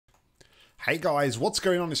Hey guys, what's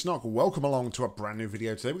going on? It's Nock. Welcome along to a brand new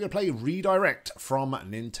video. Today we're going to play ReDirect from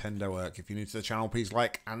Nintendo.erk. If you're new to the channel, please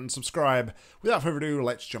like and subscribe. Without further ado,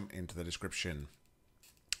 let's jump into the description.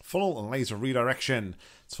 Funnel and laser redirection.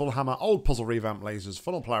 It's full hammer, old puzzle revamp lasers,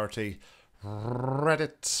 funnel polarity,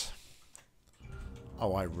 Reddit.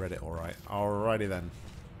 Oh, I read it alright. Alrighty then.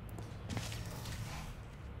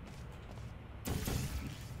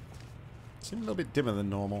 Seems a little bit dimmer than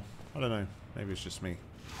normal. I don't know. Maybe it's just me.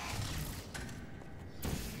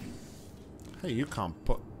 Hey, you can't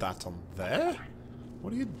put that on there.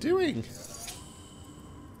 What are you doing?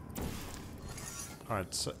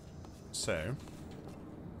 Alright, so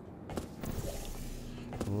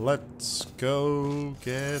let's go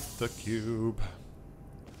get the cube.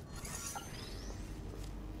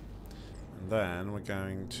 And then we're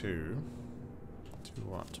going to do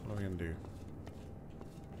what? What are we going to do?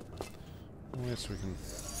 Oh, yes, we can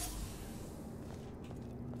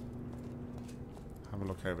have a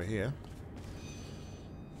look over here.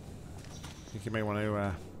 I think you may want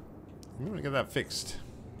to get that fixed.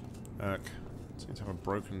 Erk. Seems to have a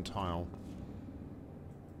broken tile.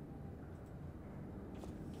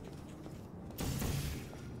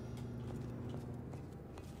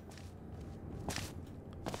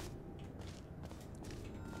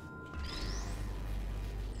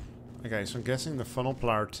 Okay, so I'm guessing the funnel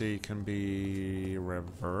polarity can be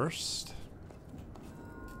reversed.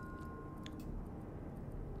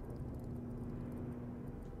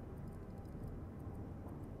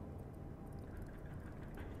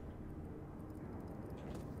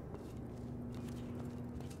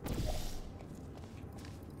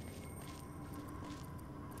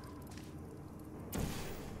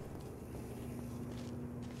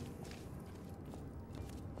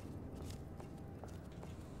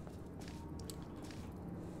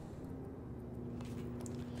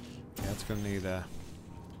 It's going to need a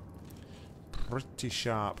pretty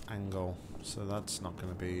sharp angle, so that's not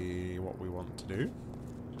going to be what we want to do.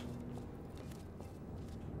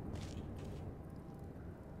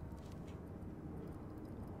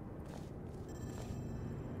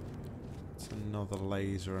 It's another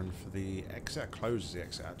laser, and for the exit, closes the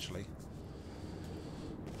exit actually.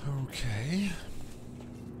 Okay.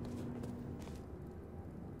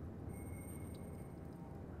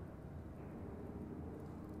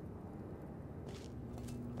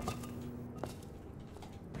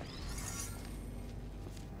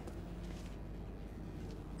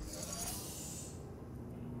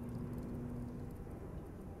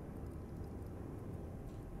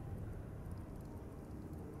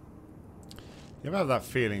 You ever have that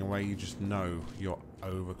feeling where you just know you're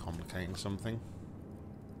overcomplicating something?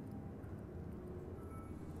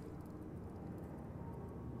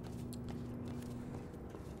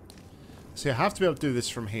 See, I have to be able to do this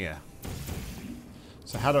from here.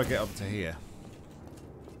 So how do I get up to here?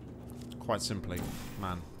 Quite simply.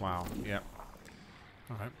 Man, wow, yep.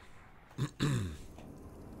 Alright.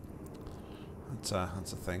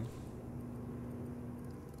 That's a thing.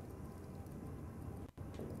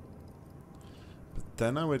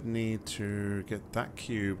 Then I would need to get that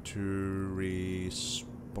cube to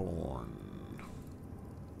respawn.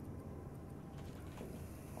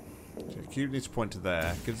 So the cube needs to point to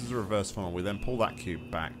there. Gives us a reverse funnel. We then pull that cube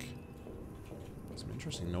back. Some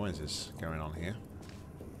interesting noises going on here.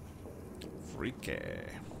 Freaky.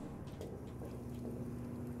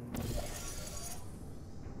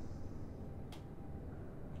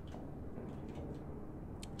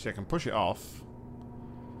 See, I can push it off.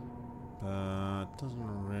 It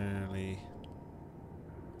doesn't really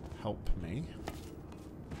help me.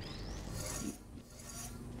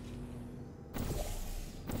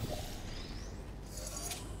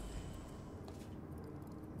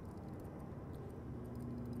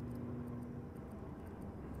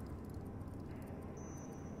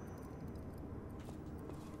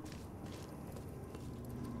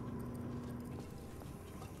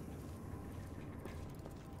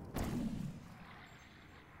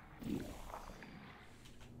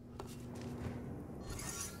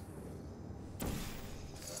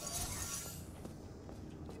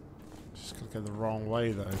 Go the wrong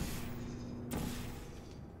way though.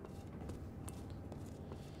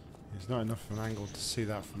 There's not enough of an angle to see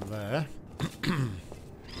that from there.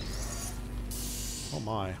 Oh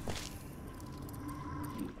my.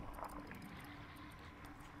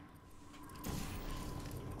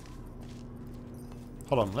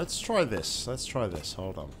 Hold on, let's try this. Let's try this.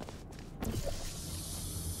 Hold on.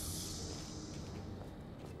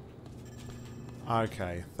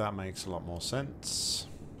 Okay, that makes a lot more sense.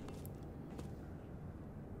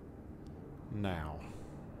 Now.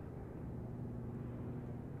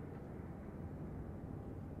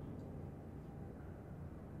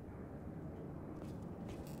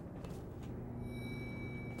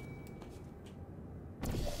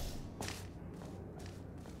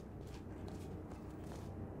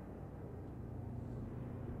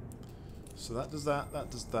 So that does that, that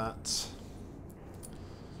does that.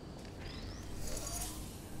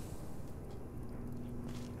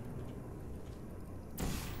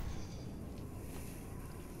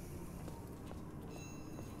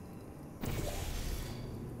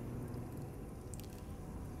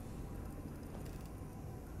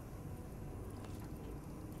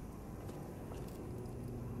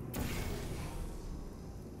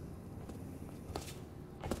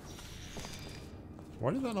 Why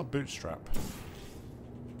did that not bootstrap?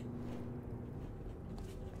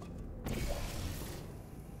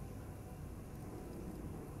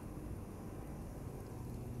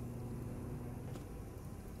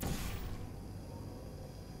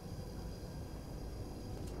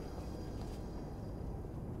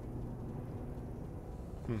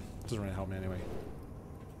 Doesn't really help me anyway.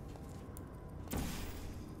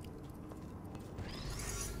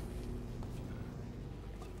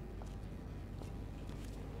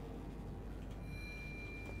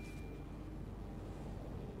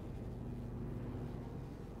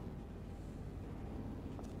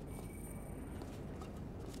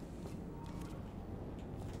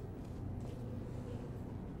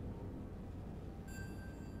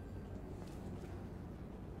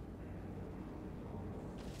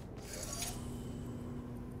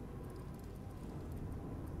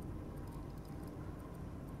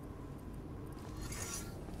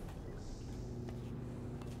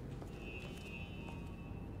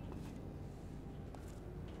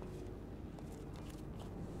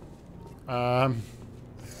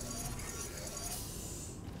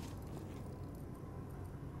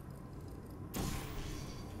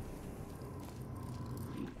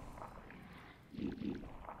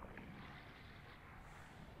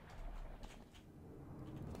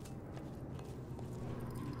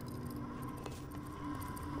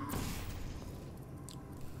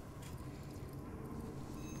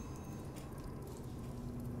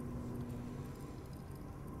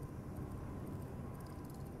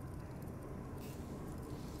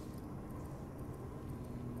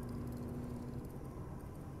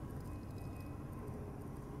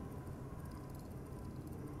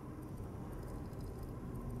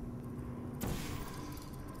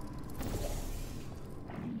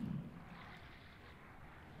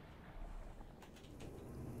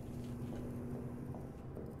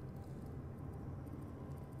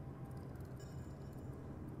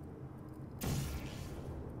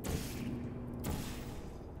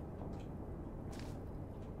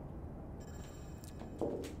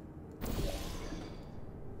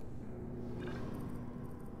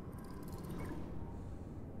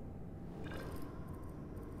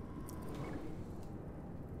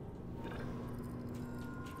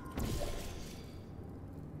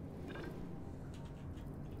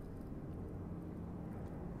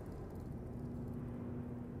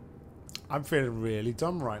 I'm feeling really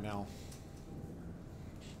dumb right now.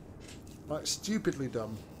 Like, stupidly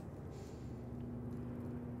dumb.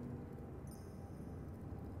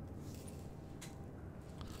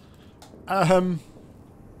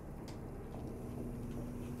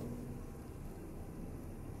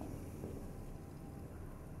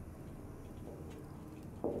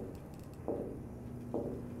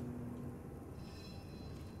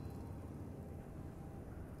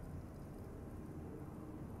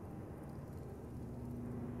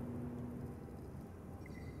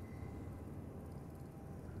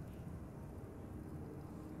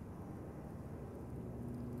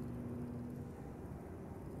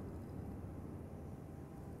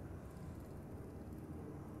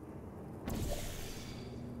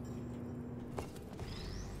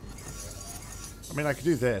 I mean, I could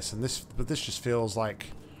do this, and this, but this just feels like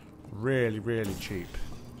really, really cheap.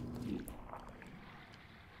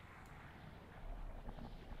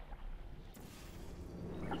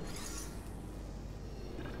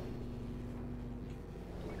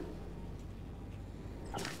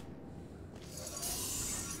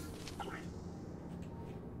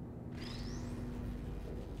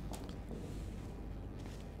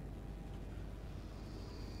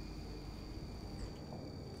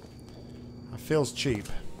 Feels cheap.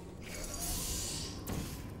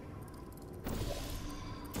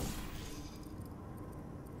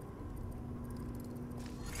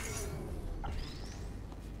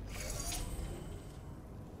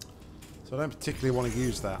 So I don't particularly want to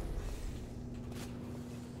use that.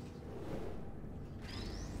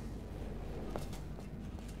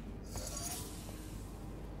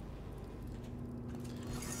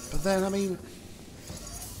 But then, I mean...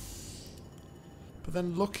 But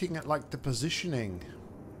then looking at, like, the positioning...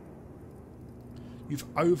 You've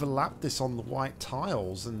overlapped this on the white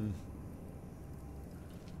tiles, and...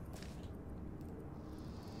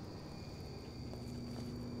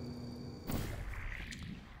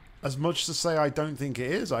 as much to say I don't think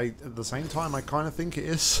it is, at the same time I kind of think it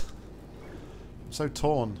is. I'm so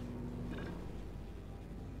torn.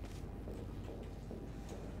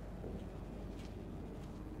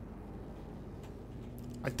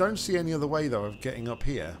 I don't see any other way, though, of getting up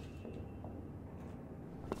here.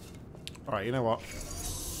 Alright, you know what?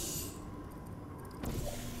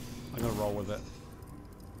 I'm going to roll with it.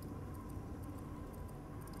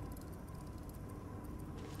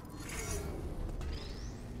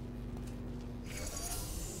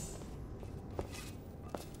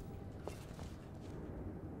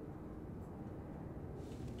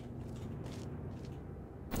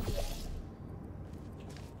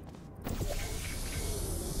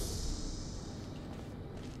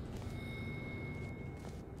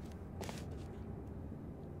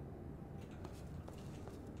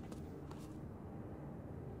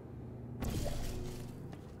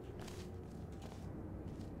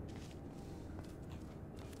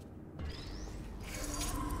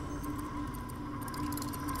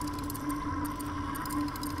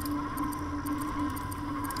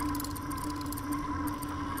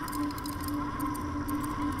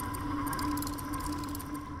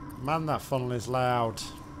 Man, that funnel is loud.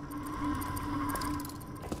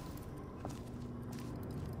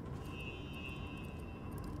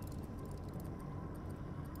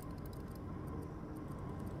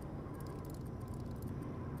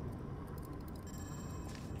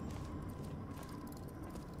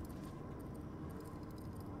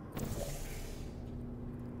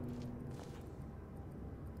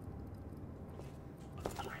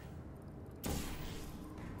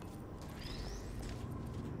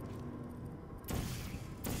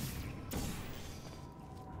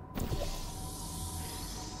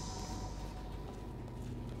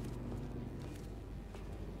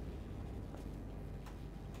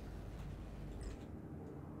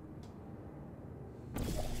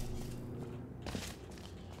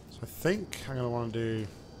 I think I'm going to want to do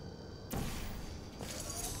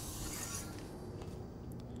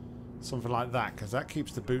something like that, because that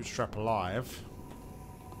keeps the bootstrap alive.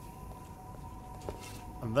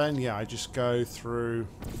 And then, yeah, I just go through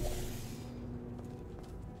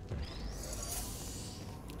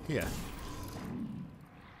here.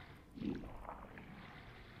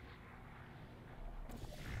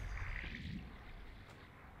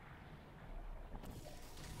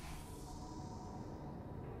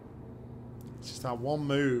 That one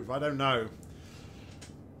move, I don't know.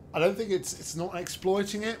 I don't think it's not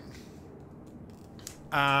exploiting it.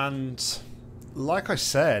 And like I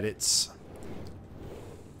said,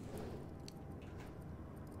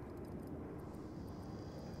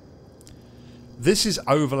 this is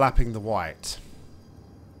overlapping the white.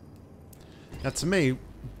 Now to me,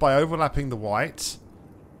 by overlapping the white,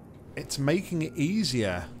 it's making it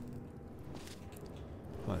easier.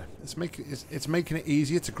 It's making it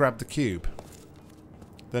easier to grab the cube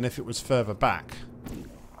than if it was further back.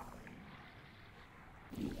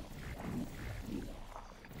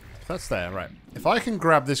 That's there, right. If I can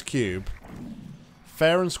grab this cube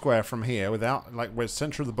fair and square from here without, like, where it's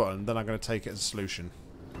center of the button, then I'm going to take it as a solution.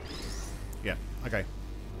 Yeah, okay.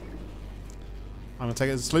 I'm going to take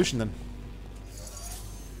it as a solution then.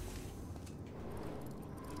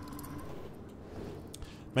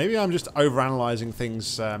 Maybe I'm just overanalyzing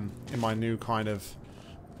things in my new kind of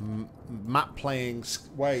map playing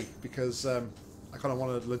way, because I kind of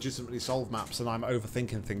want to legitimately solve maps and I'm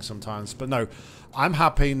overthinking things sometimes. But no, I'm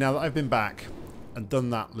happy now that I've been back and done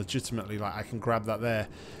that legitimately. Like, I can grab that there.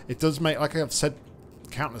 It does make, like I've said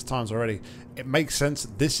countless times already, it makes sense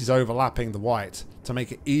that this is overlapping the white to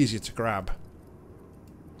make it easier to grab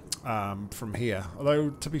from here. Although,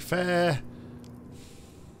 to be fair,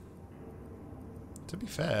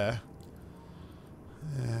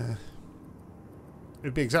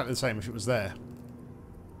 it'd be exactly the same if it was there.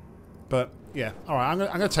 But yeah, all right. I'm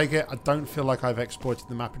gonna take it. I don't feel like I've exploited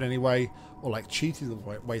the map in any way or like cheated the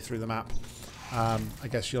way through the map. I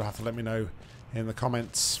guess you'll have to let me know in the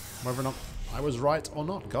comments whether or not I was right or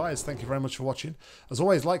not. Guys, thank you very much for watching. As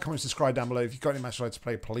always, like, comment, subscribe down below. If you've got any match you'd like to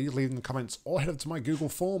play, please leave in the comments or head up to my Google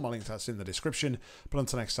form. I'll link to that in the description. But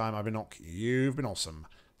until next time, I've been Nock. You've been awesome.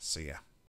 See ya.